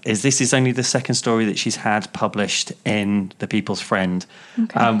Elizabeth is this is only the second story that she's had published in the People's Friend,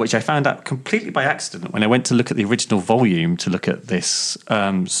 which I found out completely by accident when I went to look at the original volume to look at this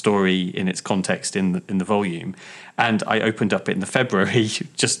story in its context in the volume. And I opened up it in the February,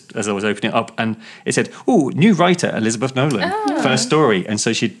 just as I was opening it up, and it said, "Oh, new writer, Elizabeth Nolan, first story." And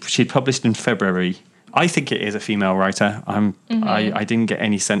so she'd published in February. I think it is a female writer. I didn't get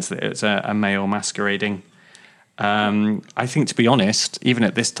any sense that it's a male masquerading. I think, to be honest, even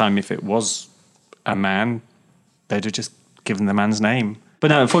at this time, if it was a man, they'd have just given the man's name. But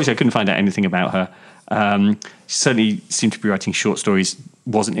no, unfortunately, I couldn't find out anything about her. She certainly seemed to be writing short stories,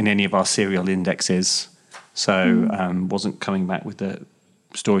 wasn't in any of our serial indexes. So wasn't coming back with the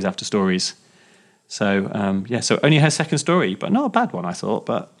stories after stories. So so only her second story, but not a bad one, I thought.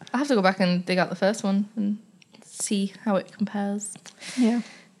 But I have to go back and dig out the first one and see how it compares. Yeah.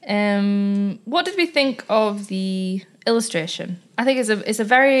 What did we think of the illustration? I think it's a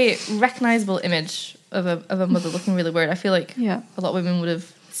very recognisable image of a mother looking really weird. I feel like a lot of women would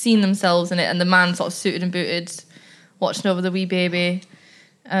have seen themselves in it, and the man sort of suited and booted, watching over the wee baby.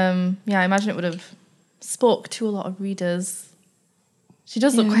 I imagine it would have spoke to a lot of readers. She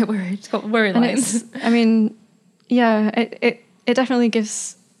does look quite worried. She's got worry lines. It definitely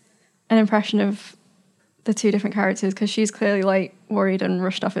gives an impression of the two different characters, because she's clearly like worried and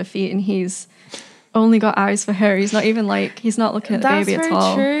rushed off her feet, and he's only got eyes for her. He's not even like, he's not looking at the baby at all.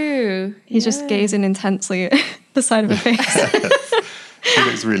 That's very true. He's just gazing intensely at the side of her face. She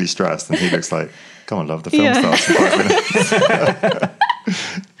looks really stressed, and he looks like, come on, love, the film starts in 5 minutes.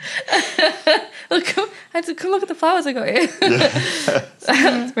 Look, I had to come look at the flowers I got you.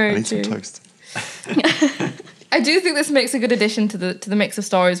 That's very I need true. some toast. I do think this makes a good addition to the mix of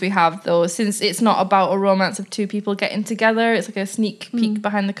stories we have, though, since it's not about a romance of two people getting together. It's like a sneak peek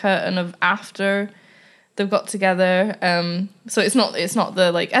behind the curtain of after they've got together. So it's not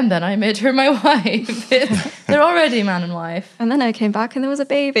the like, and then I made her my wife. They're already man and wife. And then I came back and there was a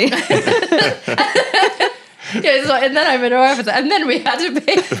baby. Yeah, it's like, and then I made her wife, and then we had a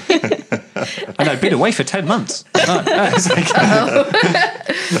baby. And I'd been away for 10 months. It's like,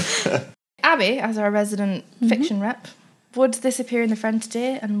 Abby, as our resident fiction rep, would this appear in the Friend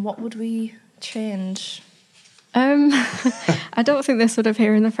today, and what would we change? I don't think this would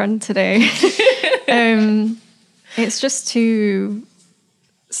appear in the Friend today. It's just too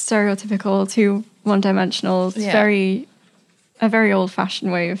stereotypical, too one-dimensional. It's a very old-fashioned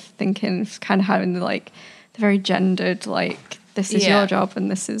way of thinking, kind of having the very gendered, like, this is your job and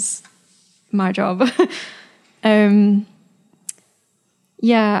this is my job. I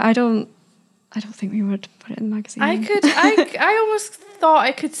don't think we would put it in the magazine. I almost thought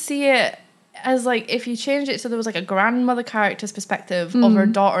I could see it as like if you changed it so there was like a grandmother character's perspective of her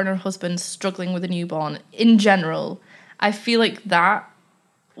daughter and her husband struggling with a newborn in general. I feel like that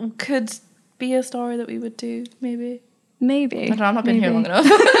could be a story that we would do, maybe. I don't know, I've not been here long enough.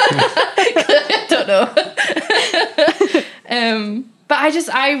 I don't know. But I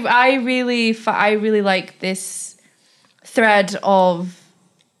really like this thread of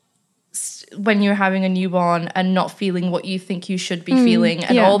when you're having a newborn and not feeling what you think you should be feeling,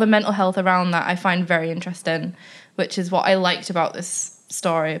 and all the mental health around that I find very interesting, which is what I liked about this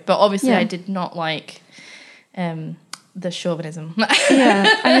story. But obviously I did not like the chauvinism.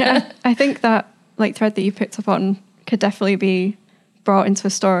 I think that like thread that you picked up on could definitely be brought into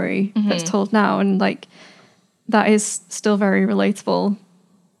a story that's told now, and like that is still very relatable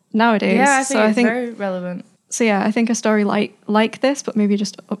nowadays. Yeah, I think it's very relevant. So yeah, I think a story like this, but maybe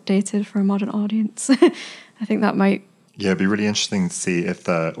just updated for a modern audience. I think that might... Yeah, it'd be really interesting to see if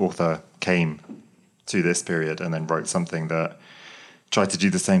the author came to this period and then wrote something that tried to do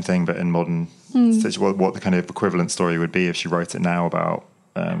the same thing, but in modern situation. What the kind of equivalent story would be if she wrote it now about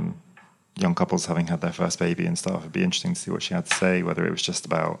young couples having had their first baby and stuff. It'd be interesting to see what she had to say, whether it was just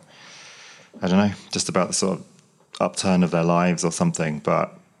about, I don't know, just about the sort of upturn of their lives or something.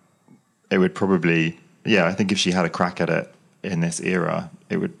 But it would probably... Yeah, I think if she had a crack at it in this era,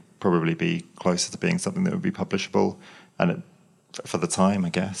 it would probably be closer to being something that would be publishable, and for the time, I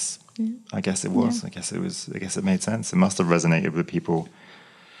guess. Yeah. I guess it was. Yeah. I guess it made sense. It must have resonated with people.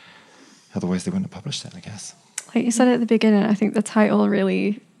 Otherwise, they wouldn't have published it, I guess. Like you said at the beginning, I think the title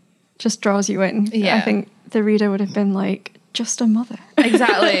really just draws you in. Yeah. I think the reader would have been like, just a mother.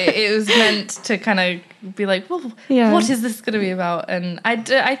 Exactly. It was meant to kind of be like, well, what is this going to be about? And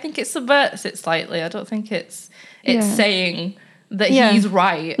I think it subverts it slightly. I don't think it's saying that he's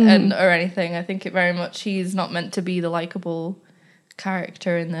right and or anything. I think it very much, he's not meant to be the likable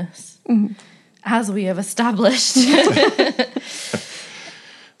character in this, as we have established.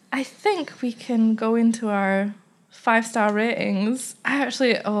 I think we can go into our 5-star ratings. This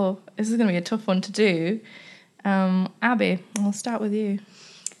is going to be a tough one to do. Abby, I'll start with you.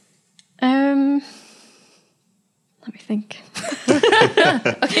 Let me think.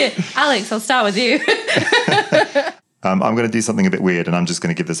 Okay, Alex, I'll start with you. I'm going to do something a bit weird, and I'm just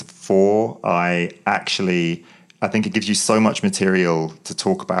going to give this a 4. I think it gives you so much material to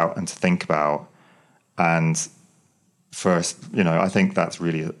talk about and to think about. And first, I think that's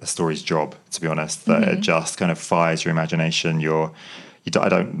really a story's job, to be honest, that it just kind of fires your imagination. I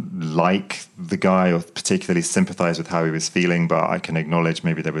don't like the guy or particularly sympathize with how he was feeling, but I can acknowledge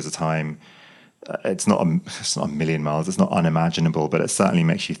maybe there was a time. It's not a million miles. It's not unimaginable, but it certainly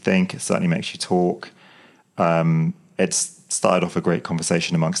makes you think. It certainly makes you talk. It's started off a great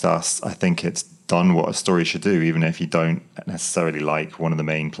conversation amongst us. I think it's done what a story should do, even if you don't necessarily like one of the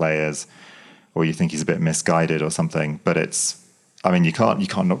main players or you think he's a bit misguided or something. But you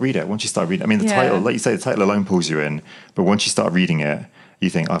can't not read it. Once you start reading, the title, like you say, the title alone pulls you in. But once you start reading it, you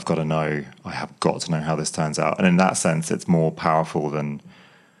think, I have got to know how this turns out. And in that sense, it's more powerful than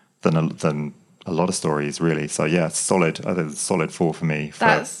a lot of stories, really. So yeah, it's solid. I think it's a solid 4 for me.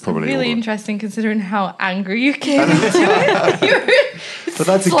 That's probably really interesting, considering how angry you came into it. You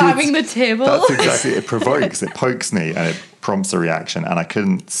were slamming the table. That's exactly it. Provokes, it pokes me, and it prompts a reaction. And I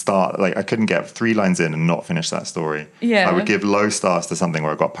couldn't get 3 lines in and not finish that story. Yeah, I would give low stars to something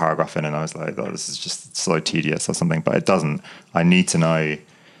where I got a paragraph in, and I was like, "Oh, this is just so tedious" or something. But it doesn't. I need to know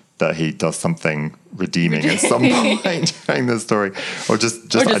that he does something redeeming at some point during the story, or does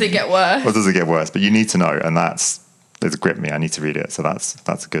it get worse? Or does it get worse? But you need to know, and it's gripped me. I need to read it, so that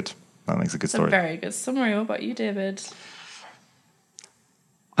makes a good story. A very good summary. What about you, David?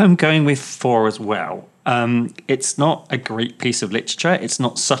 I'm going with 4 as well. It's not a great piece of literature. It's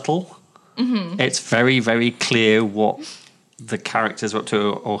not subtle. It's very, very clear what the characters are up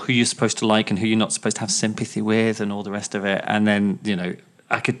to, or who you're supposed to like and who you're not supposed to have sympathy with, and all the rest of it. And then,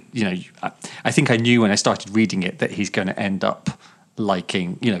 I think I knew when I started reading it that he's going to end up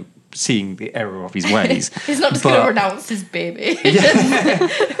liking, seeing the error of his ways. He's not just going to renounce his baby. I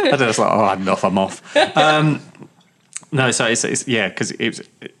don't know, it's like, enough, I'm off. No, so it's because it was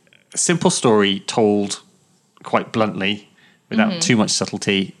a simple story told quite bluntly, without too much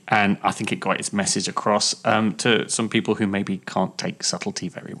subtlety, and I think it got its message across to some people who maybe can't take subtlety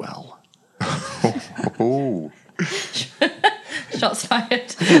very well. Shots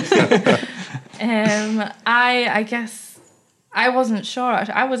fired. I guess I wasn't sure.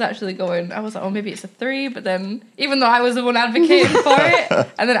 I was actually going, I was like, maybe it's a 3, but then even though I was the one advocating for it,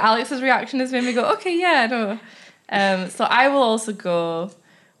 and then Alex's reaction has made me go, okay, yeah, no. So I will also go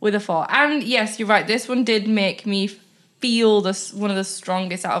with a 4. And yes, you're right, this one did make me feel one of the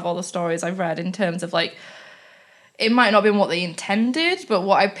strongest out of all the stories I've read, in terms of like, it might not have been what they intended, but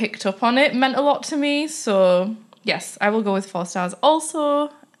what I picked up on it meant a lot to me. So yes, I will go with 4 stars.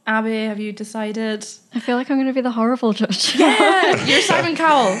 Also, Abby, have you decided? I feel like I'm going to be the horrible judge. Yeah, you're Simon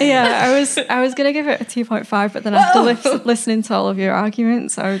Cowell. Yeah, I was going to give it a 2.5, but then after listening to all of your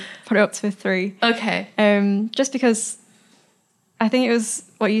arguments, I would put it up to a 3. Okay. Just because I think it was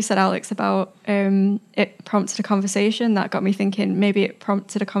what you said, Alex, about it prompted a conversation that got me thinking maybe it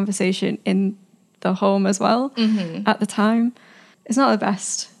prompted a conversation in the home as well at the time. It's not the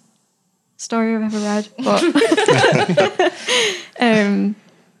best story I've ever read,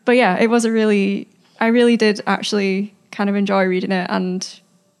 but yeah, it was I really did actually kind of enjoy reading it, and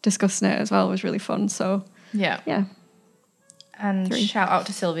discussing it as well was really fun. So yeah. And 3. shout out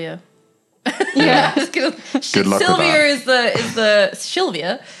to Sylvia. Yeah. Good luck with that.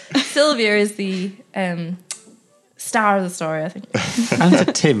 Sylvia is the star of the story, I think. And to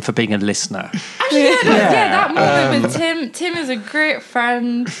Tim for being a listener. Actually, that moment with Tim. Tim is a great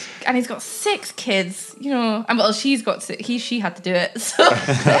friend, and he's got 6 kids. And well, she's got 6. She had to do it. So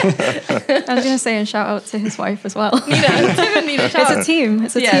I was going to say, and shout out to his wife as well. Tim and Nina. It's a team.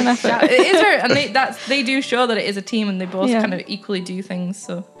 It's a team effort. It is very, and they do show that it is a team, and they both kind of equally do things.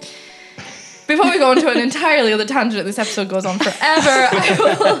 So. Before we go on to an entirely other tangent, this episode goes on forever, I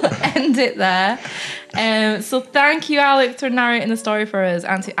will end it there. So thank you, Alex, for narrating the story for us,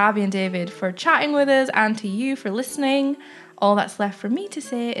 and to Abby and David for chatting with us, and to you for listening. All that's left for me to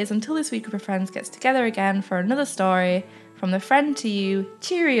say is, until this week group of friends gets together again for another story, from the friend to you,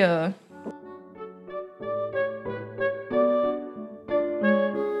 cheerio.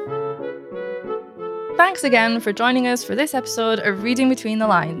 Thanks again for joining us for this episode of Reading Between the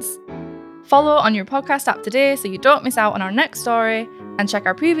Lines. Follow on your podcast app today so you don't miss out on our next story, and check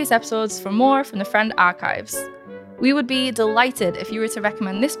our previous episodes for more from the Friend Archives. We would be delighted if you were to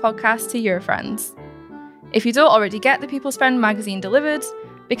recommend this podcast to your friends. If you don't already get the People's Friend magazine delivered,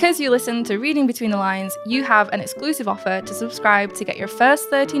 because you listen to Reading Between the Lines, you have an exclusive offer to subscribe to get your first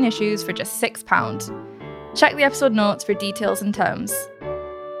 13 issues for just £6. Check the episode notes for details and terms.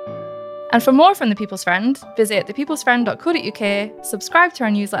 And for more from The People's Friend, visit thepeoplesfriend.co.uk, subscribe to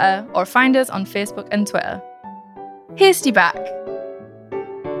our newsletter, or find us on Facebook and Twitter. Hasty back.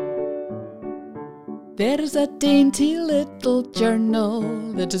 There's a dainty little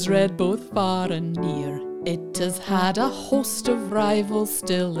journal that is read both far and near. It has had a host of rivals,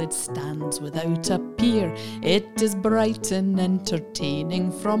 still it stands without a peer. It is bright and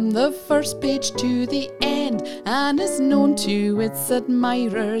entertaining from the first page to the end, and is known to its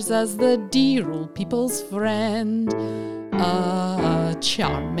admirers as the dear old People's Friend. A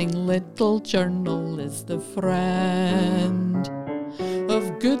charming little journal is the Friend.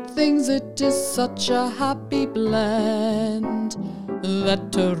 Of good things it is such a happy blend,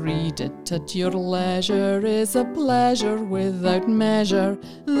 that to read it at your leisure is a pleasure without measure.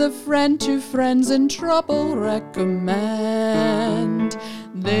 The Friend to friends in trouble recommend.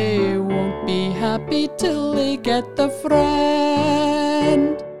 They won't be happy till they get the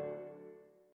Friend.